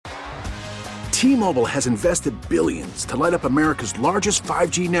T-Mobile has invested billions to light up America's largest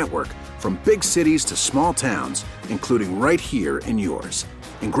 5G network, from big cities to small towns, including right here in yours.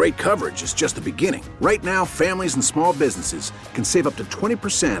 And great coverage is just the beginning. Right now, families and small businesses can save up to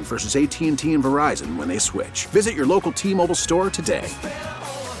 20% versus AT&T and Verizon when they switch. Visit your local T-Mobile store today.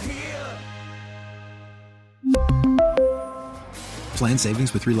 Plan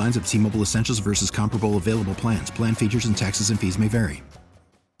savings with 3 lines of T-Mobile Essentials versus comparable available plans. Plan features and taxes and fees may vary.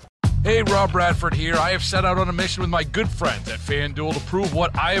 Hey, Rob Bradford here. I have set out on a mission with my good friends at FanDuel to prove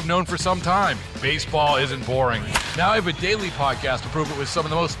what I have known for some time. Baseball isn't boring. Now I have a daily podcast to prove it with some of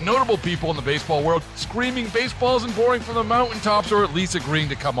the most notable people in the baseball world, screaming baseball isn't boring from the mountaintops, or at least agreeing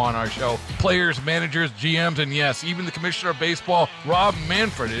to come on our show. Players, managers, GMs, and yes, even the commissioner of baseball, Rob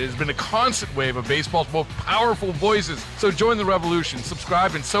Manfred. It has been a constant wave of baseball's most powerful voices. So join the revolution.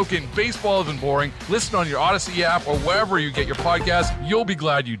 Subscribe and soak in Baseball Isn't Boring. Listen on your Odyssey app or wherever you get your podcast. You'll be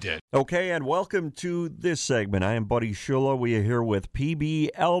glad you did. Okay, and welcome to this segment. I am Buddy Shula. We are here with PB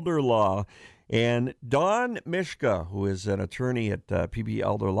Elder Law and Dawn Mishka, who is an attorney at PB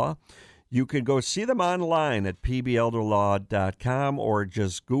Elder Law. You can go see them online at pbelderlaw.com or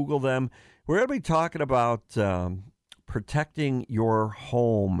just Google them. We're going to be talking about protecting your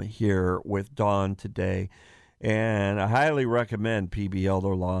home here with Dawn today, and I highly recommend PB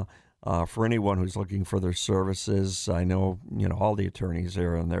Elder Law. For anyone who's looking for their services. I know, all the attorneys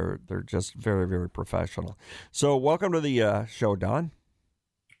there, and they're just very, very professional. So welcome to the show, Dawn.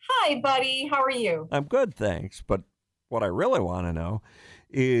 Hi, buddy. How are you? I'm good, thanks. But what I really want to know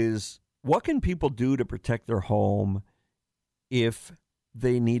is, what can people do to protect their home if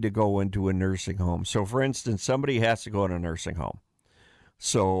they need to go into a nursing home? So, for instance, somebody has to go in a nursing home.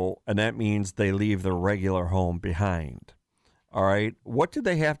 And that means they leave their regular home behind. All right. What do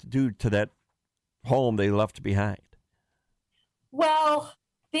they have to do to that home they left behind? Well,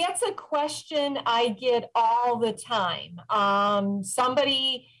 that's a question I get all the time.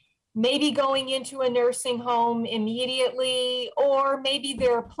 Somebody may be going into a nursing home immediately, or maybe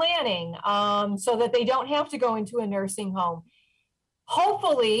they're planning so that they don't have to go into a nursing home.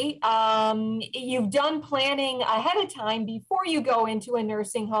 Hopefully, you've done planning ahead of time before you go into a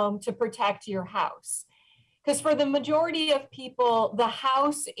nursing home to protect your house. Because for the majority of people, the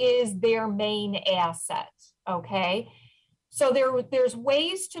house is their main asset, okay? So there's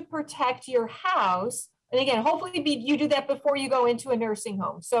ways to protect your house. And again, hopefully you do that before you go into a nursing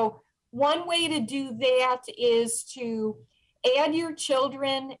home. So one way to do that is to add your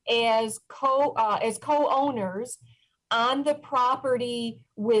children as co-owners on the property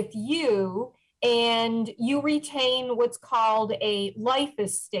with you, and you retain what's called a life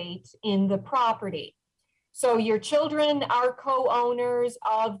estate in the property. So your children are co-owners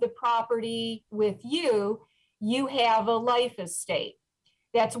of the property with you. You have a life estate.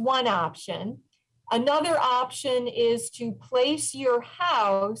 That's one option. Another option is to place your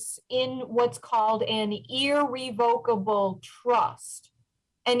house in what's called an irrevocable trust.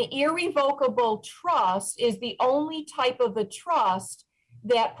 An irrevocable trust is the only type of a trust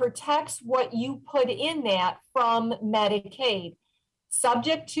that protects what you put in that from Medicaid.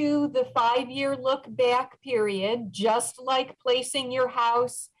 Subject to the 5-year look-back period, just like placing your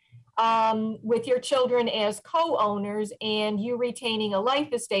house with your children as co-owners and you retaining a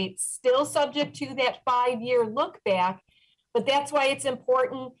life estate, still subject to that 5-year look-back. But that's why it's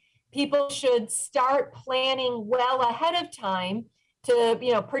important. People should start planning well ahead of time to,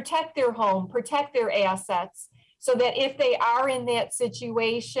 protect their home, protect their assets, so that if they are in that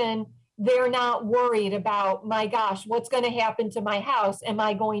situation, they're not worried about, my gosh, what's going to happen to my house? Am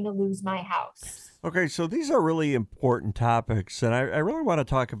I going to lose my house? Okay, so these are really important topics, and I really want to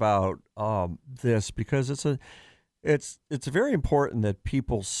talk about this because it's very important that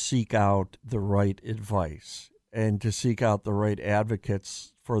people seek out the right advice and to seek out the right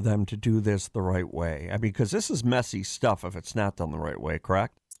advocates for them to do this the right way. I mean, because this is messy stuff if it's not done the right way,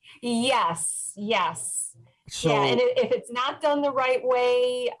 correct? Yes. So, yeah, and if it's not done the right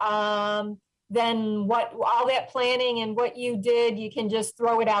way, then all that planning and what you did, you can just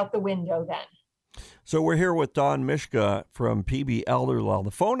throw it out the window then. So we're here with Dawn Mishka from PB Elder Law.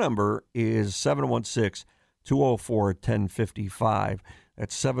 The phone number is 716-204-1055.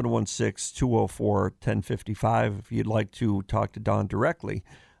 That's 716-204-1055. If you'd like to talk to Dawn directly,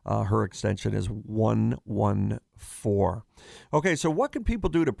 her extension is 114. Okay, so what can people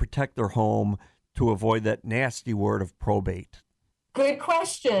do to protect their home to avoid that nasty word of probate? Good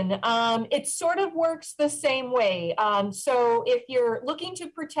question. It sort of works the same way. So if you're looking to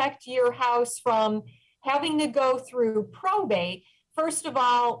protect your house from having to go through probate, first of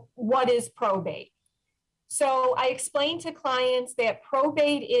all, what is probate? So I explain to clients that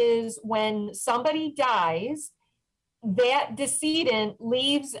probate is when somebody dies, that decedent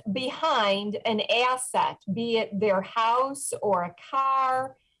leaves behind an asset, be it their house or a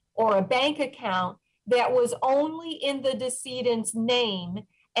car or a bank account that was only in the decedent's name,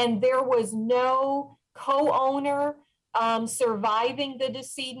 and there was no co-owner surviving the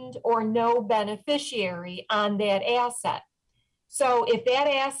decedent or no beneficiary on that asset. So if that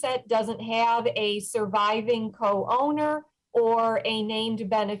asset doesn't have a surviving co-owner or a named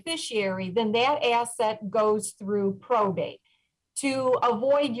beneficiary, then that asset goes through probate. To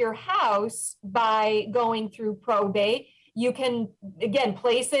avoid your house by going through probate, you can, again,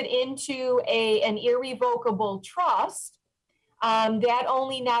 place it into an irrevocable trust. That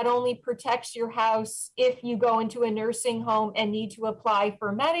not only protects your house if you go into a nursing home and need to apply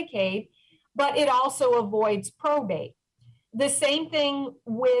for Medicaid, but it also avoids probate. The same thing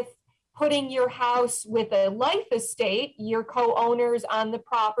with putting your house with a life estate, your co-owners on the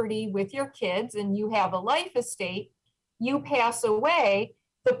property with your kids, and you have a life estate, you pass away,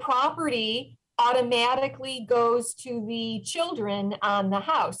 the property automatically goes to the children on the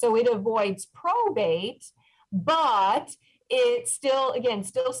house. So it avoids probate, but it's still, again,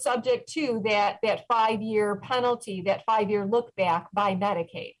 still subject to that 5-year penalty, that 5-year look back by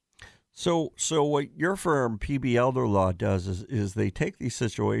Medicaid. So what your firm, PB Elder Law, does is they take these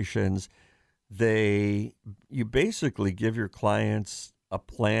situations, you basically give your clients a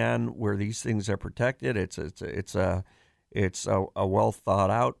plan where these things are protected. It's a well thought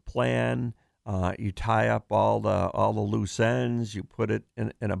out plan. You tie up all the loose ends. You put it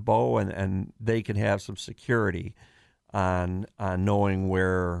in a bow, and they can have some security on knowing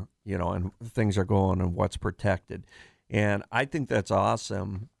where and things are going and what's protected. And I think that's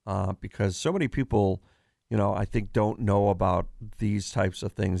awesome because so many people, I think don't know about these types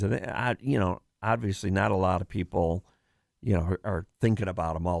of things. And, obviously not a lot of people, are thinking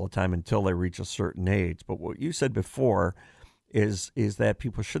about them all the time until they reach a certain age. But what you said before is that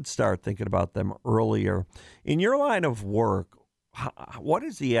people should start thinking about them earlier. In your line of work, what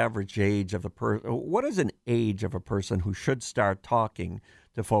is the average age of what is an age of a person who should start talking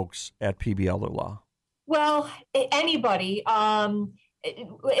to folks at PB Elder Law? Well, anybody.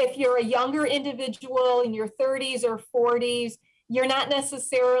 If you're a younger individual in your 30s or 40s, you're not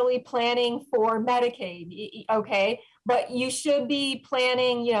necessarily planning for Medicaid, okay? But you should be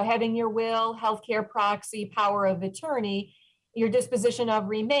planning, having your will, healthcare proxy, power of attorney, your disposition of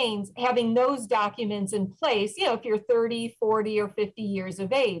remains, having those documents in place, if you're 30, 40, or 50 years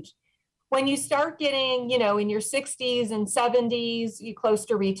of age. When you start getting, in your 60s and 70s, you close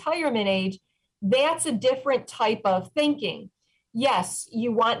to retirement age, that's a different type of thinking. Yes,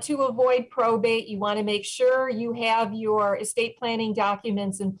 you want to avoid probate. You want to make sure you have your estate planning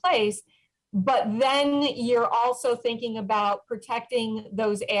documents in place, but then you're also thinking about protecting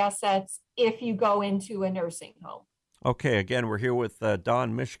those assets if you go into a nursing home. Okay, again, we're here with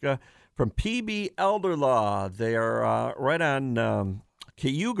Dawn Mishka from PB Elder Law. They are right on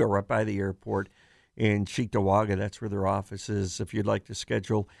Cayuga, right by the airport in Cheektowaga. That's where their office is. If you'd like to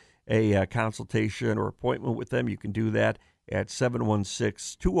schedule a consultation or appointment with them, you can do that at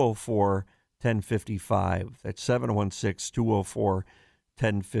 716-204-1055. That's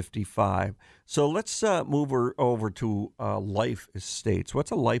 716-204-1055. So let's move over to life estates.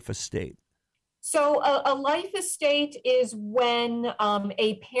 What's a life estate? So a life estate is when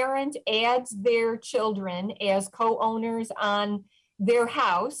a parent adds their children as co-owners on their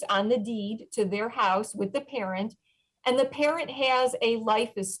house, on the deed to their house with the parent, and the parent has a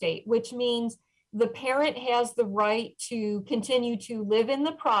life estate, which means the parent has the right to continue to live in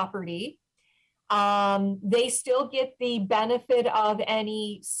the property. They still get the benefit of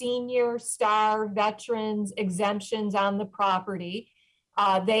any senior, star, veterans exemptions on the property.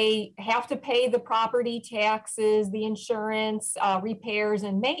 They have to pay the property taxes, the insurance, repairs,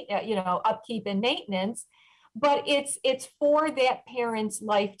 and upkeep and maintenance. But it's for that parent's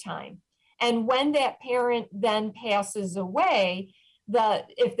lifetime. And when that parent then passes away,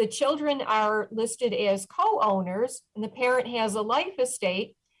 if the children are listed as co-owners and the parent has a life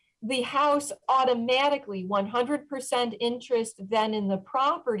estate, the house automatically 100% interest then in the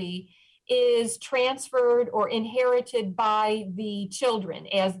property is transferred or inherited by the children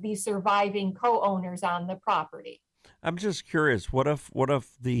as the surviving co-owners on the property. I'm just curious, what if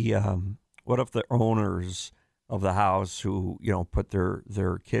the owners of the house who put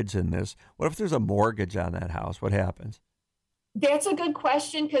their kids in this, what if there's a mortgage on that house? What happens? That's a good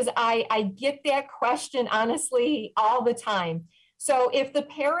question, because I get that question honestly all the time. So if the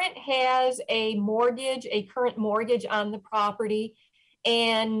parent has a mortgage, a current mortgage on the property,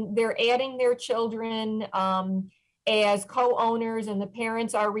 and they're adding their children as co-owners, and the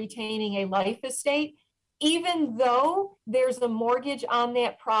parents are retaining a life estate, even though there's a mortgage on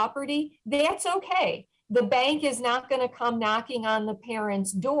that property, that's okay. The bank is not going to come knocking on the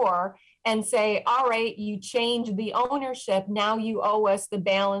parents' door and say, all right, you changed the ownership, now you owe us the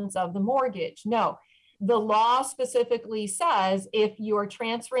balance of the mortgage. No, the law specifically says if you're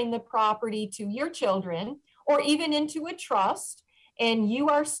transferring the property to your children or even into a trust, and you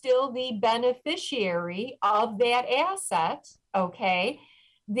are still the beneficiary of that asset, okay,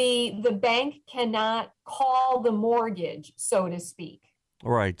 the bank cannot call the mortgage, so to speak.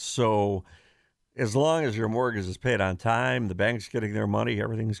 Right. So as long as your mortgage is paid on time, the bank's getting their money,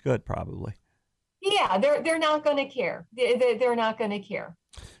 everything's good, probably. Yeah, they're not going to care. They're not going to care.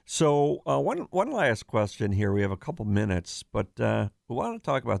 So one last question here. We have a couple minutes, but we want to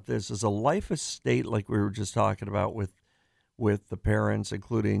talk about this. Is a life estate, like we were just talking about with the parents,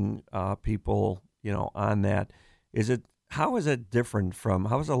 including people, on that, how is a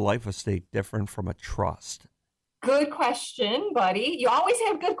life estate different from a trust? Good question, buddy. You always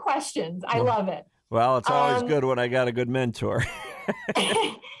have good questions. I love it. Well, it's always good when I got a good mentor.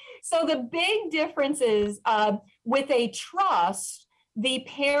 So the big difference is with a trust, the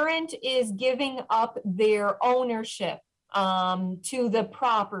parent is giving up their ownership to the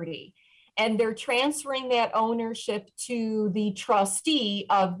property, and they're transferring that ownership to the trustee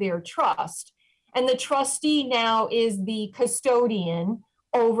of their trust. And the trustee now is the custodian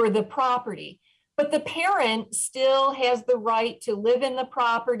over the property. But the parent still has the right to live in the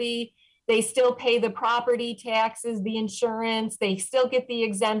property. They still pay the property taxes, the insurance, they still get the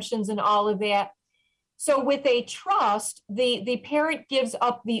exemptions and all of that. So with a trust, the parent gives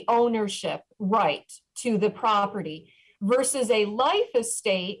up the ownership right to the property versus a life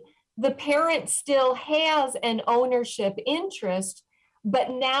estate. The parent still has an ownership interest,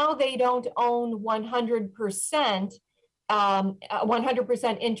 but now they don't own 100%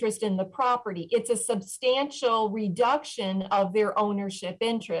 interest in the property. It's a substantial reduction of their ownership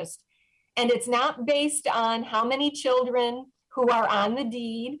interest. And it's not based on how many children who are on the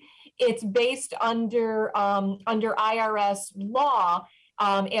deed. It's based under IRS law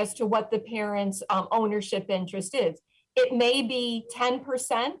as to what the parent's ownership interest is. It may be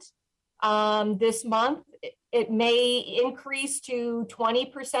 10% this month. It may increase to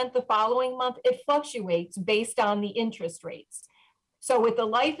 20% the following month. It fluctuates based on the interest rates. So with the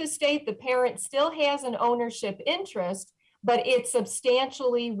life estate, the parent still has an ownership interest, but it's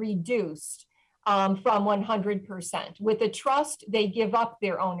substantially reduced from 100%. With a trust, they give up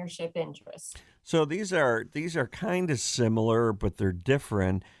their ownership interest. So these are kind of similar, but they're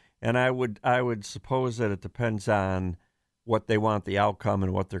different. And I would suppose that it depends on what they want the outcome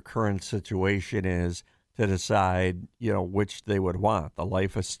and what their current situation is to decide, which they would want, the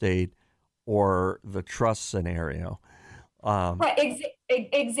life estate or the trust scenario. Right,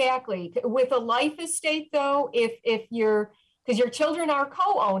 exactly. With a life estate, though, because your children are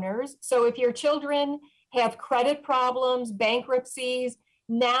co-owners, so if your children have credit problems, bankruptcies,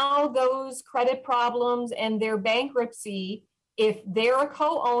 now those credit problems and their bankruptcy, if they're a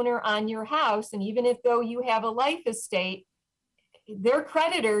co-owner on your house, and even if though you have a life estate, their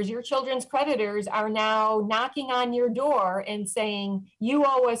creditors, your children's creditors, are now knocking on your door and saying, you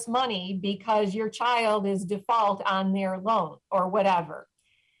owe us money because your child is default on their loan or whatever.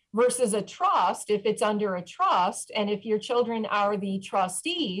 Versus a trust, if it's under a trust, and if your children are the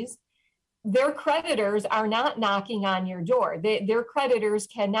trustees, their creditors are not knocking on your door. Their creditors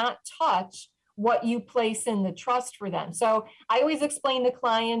cannot touch what you place in the trust for them. So I always explain to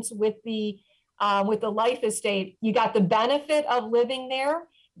clients with the life estate, you got the benefit of living there,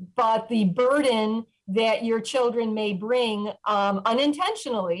 but the burden that your children may bring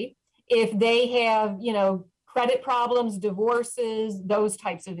unintentionally if they have, credit problems, divorces, those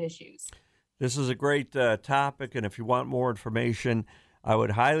types of issues. This is a great topic, and if you want more information, I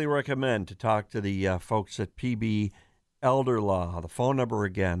would highly recommend to talk to the folks at PB Elder Law. The phone number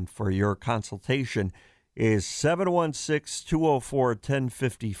again for your consultation is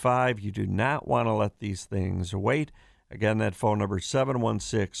 716-204-1055. You do not want to let these things wait. Again, that phone number is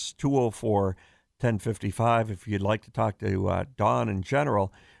 716-204-1055. If you'd like to talk to Dawn in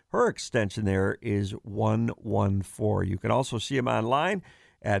general, her extension there is 114. You can also see him online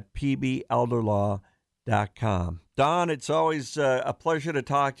at pbelderlaw.com. Dawn, it's always a pleasure to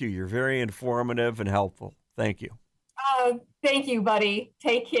talk to you. You're very informative and helpful. Thank you. Thank you, buddy.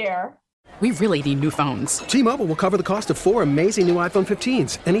 Take care. We really need new phones. T-Mobile will cover the cost of 4 amazing new iPhone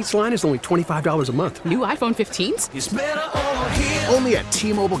 15s, and each line is only $25 a month. New iPhone 15s? It's better over here. Only at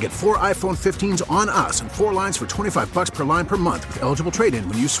T-Mobile, get 4 iPhone 15s on us and 4 lines for $25 per line per month with eligible trade-in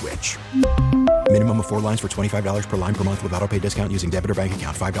when you switch. Minimum of 4 lines for $25 per line per month with autopay discount using debit or bank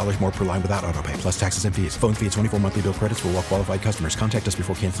account. $5 more per line without autopay, plus taxes and fees. Phone fee at 24 monthly bill credits for well-qualified customers. Contact us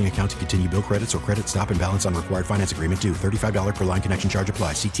before canceling account to continue bill credits or credit stop and balance on required finance agreement due. $35 per line connection charge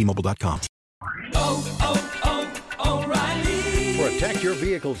applies. See T-Mobile.com. O'Reilly. Protect your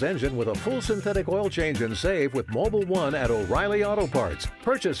vehicle's engine with a full synthetic oil change and save with Mobil 1 at O'Reilly Auto Parts.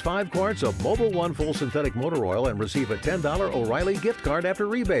 Purchase 5 quarts of Mobil 1 full synthetic motor oil and receive a $10 O'Reilly gift card after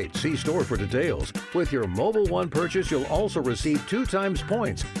rebate. See store for details. With your Mobil 1 purchase, you'll also receive 2 times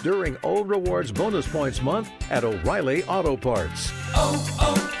points during O Rewards Bonus Points Month at O'Reilly Auto Parts.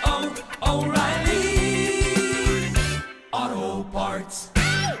 O'Reilly Auto Parts.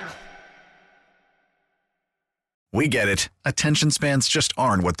 We get it. Attention spans just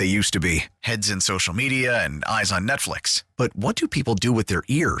aren't what they used to be. Heads in social media and eyes on Netflix. But what do people do with their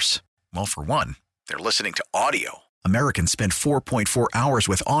ears? Well, for one, they're listening to audio. Americans spend 4.4 hours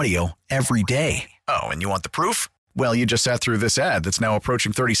with audio every day. Oh, and you want the proof? Well, you just sat through this ad that's now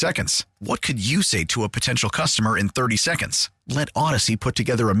approaching 30 seconds. What could you say to a potential customer in 30 seconds? Let Odyssey put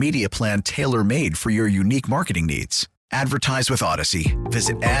together a media plan tailor-made for your unique marketing needs. Advertise with Odyssey.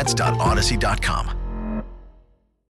 Visit ads.odyssey.com.